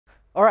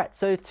Alright,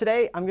 so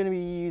today I'm going to be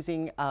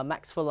using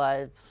Max for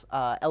Live's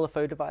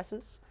LFO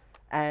devices,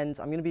 and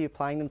I'm going to be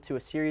applying them to a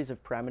series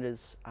of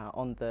parameters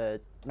on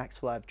the Max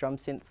for Live drum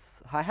synth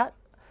hi-hat.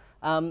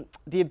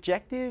 The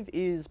objective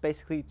is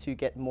basically to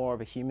get more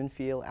of a human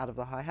feel out of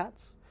the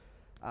hi-hats.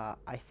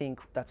 I think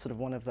that's sort of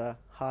one of the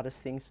hardest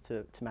things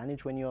to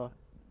manage when you're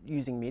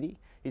using MIDI,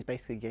 is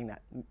basically getting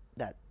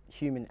that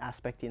human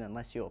aspect in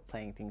unless you're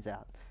playing things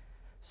out.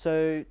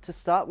 So to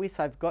start with,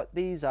 I've got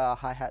these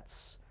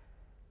hi-hats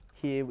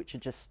here, which are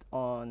just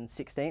on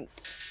 16ths.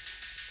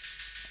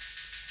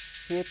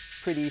 Here,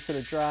 pretty sort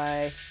of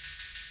dry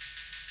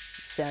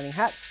sounding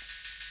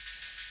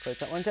hats. Close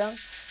that one down.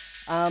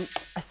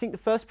 I think the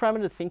first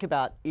parameter to think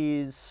about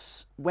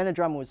is when a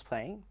drummer was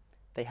playing,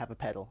 they have a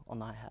pedal on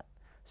the hi-hat.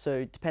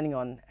 So depending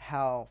on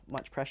how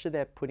much pressure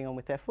they're putting on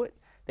with their foot,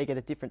 they get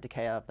a different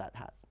decay out of that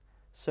hat.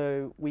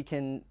 So we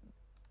can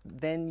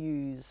then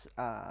use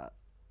the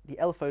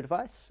LFO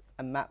device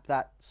and map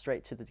that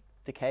straight to the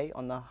decay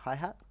on the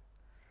hi-hat.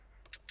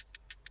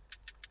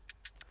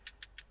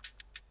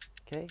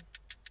 Okay,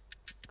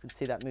 you can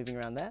see that moving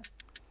around there.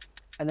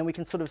 And then we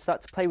can sort of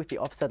start to play with the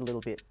offset a little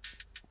bit.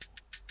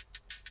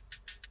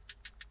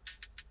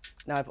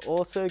 Now I've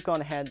also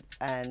gone ahead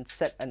and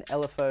set an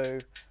LFO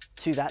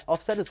to that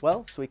offset as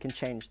well, so we can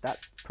change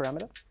that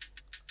parameter.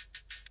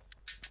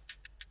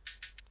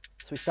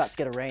 So we start to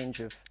get a range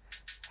of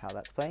how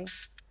that's playing.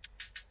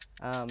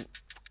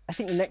 I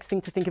think the next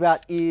thing to think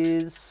about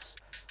is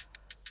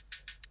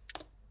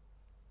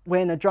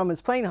when a drummer's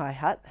playing the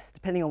hi-hat,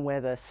 depending on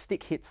where the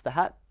stick hits the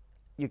hat,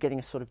 you're getting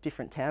a sort of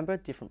different timbre,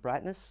 different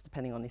brightness,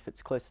 depending on if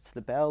it's closer to the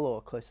bell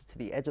or closer to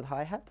the edge of the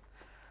hi-hat.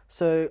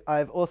 So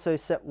I've also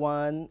set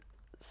one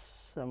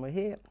somewhere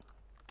here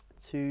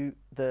to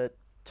the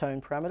tone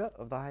parameter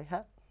of the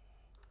hi-hat.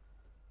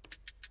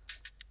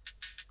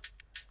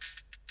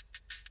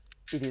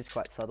 It is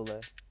quite subtle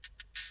though.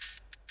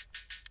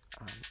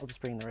 I'll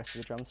just bring in the rest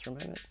of the drums for a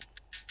moment.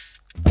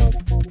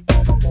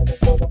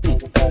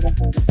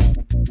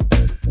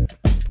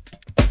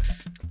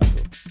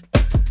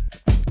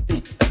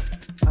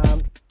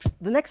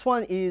 The next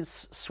one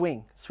is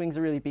swing. Swing's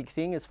a really big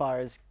thing as far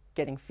as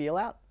getting feel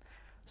out.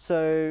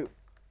 So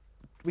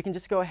we can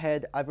just go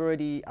ahead. I've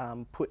already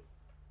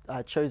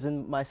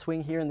chosen my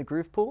swing here in the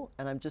groove pool,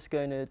 and I'm just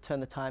going to turn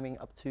the timing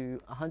up to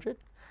 100.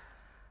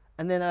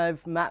 And then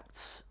I've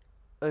mapped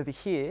over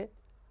here,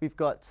 we've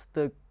got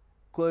the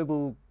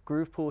global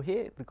groove pool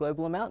here, the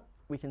global amount,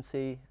 we can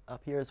see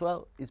up here as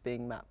well, is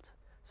being mapped.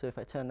 So if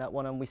I turn that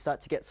one on, we start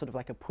to get sort of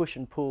like a push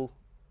and pull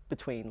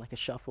between like a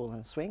shuffle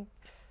and a swing.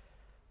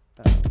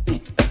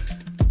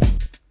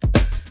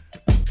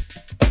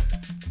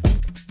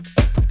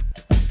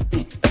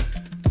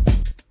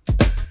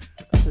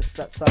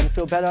 That's starting to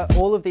feel better.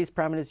 All of these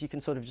parameters you can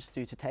sort of just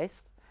do to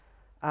taste.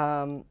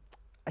 I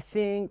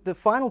think the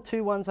final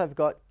two ones I've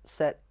got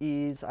set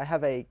is I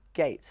have a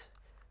gate.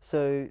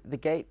 So the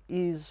gate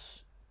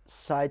is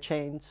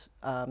sidechained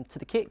to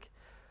the kick,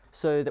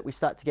 so that we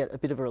start to get a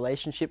bit of a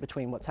relationship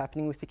between what's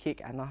happening with the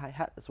kick and the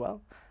hi-hat as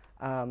well.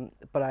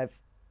 But I've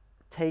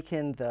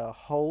taken the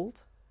hold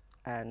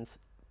and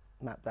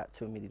mapped that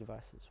to a MIDI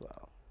device as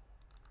well.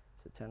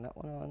 So turn that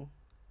one on.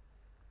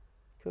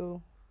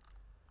 Cool.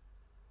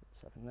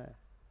 What's up in there?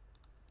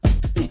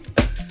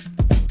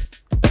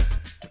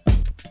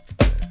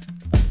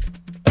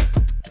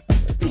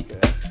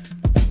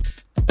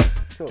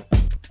 Cool.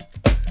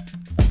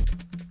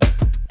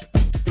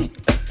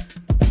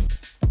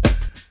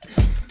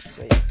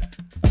 Sweet.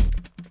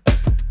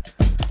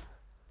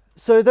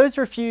 So those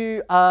are a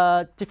few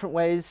different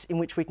ways in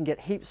which we can get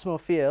heaps more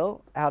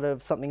feel out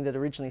of something that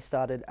originally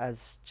started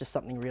as just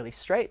something really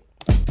straight.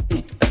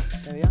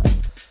 There we are.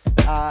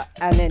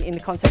 And then in the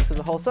context of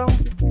the whole song.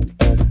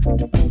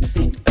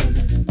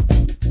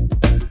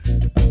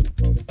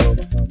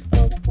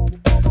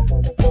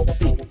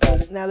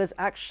 Now there's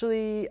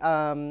actually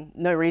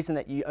no reason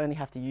that you only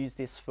have to use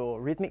this for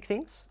rhythmic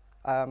things.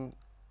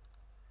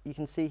 You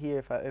can see here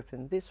if I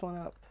open this one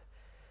up,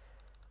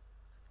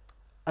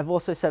 I've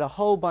also set a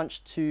whole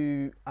bunch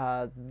to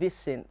this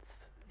synth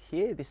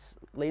here, this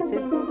lead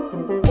synth.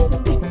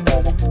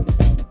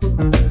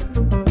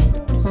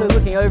 So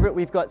looking over it,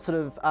 we've got sort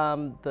of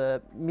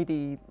the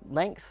MIDI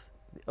length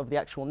of the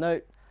actual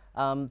note,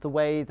 the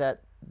way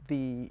that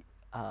the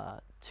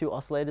two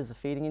oscillators are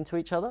feeding into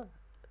each other.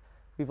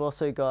 We've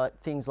also got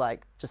things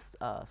like just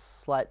a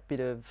slight bit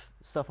of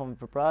stuff on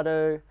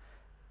vibrato,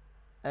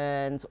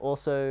 and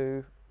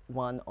also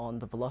one on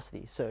the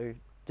velocity. So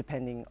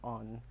depending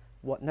on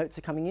what notes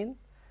are coming in,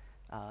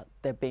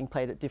 they're being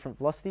played at different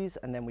velocities,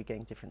 and then we're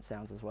getting different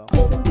sounds as well.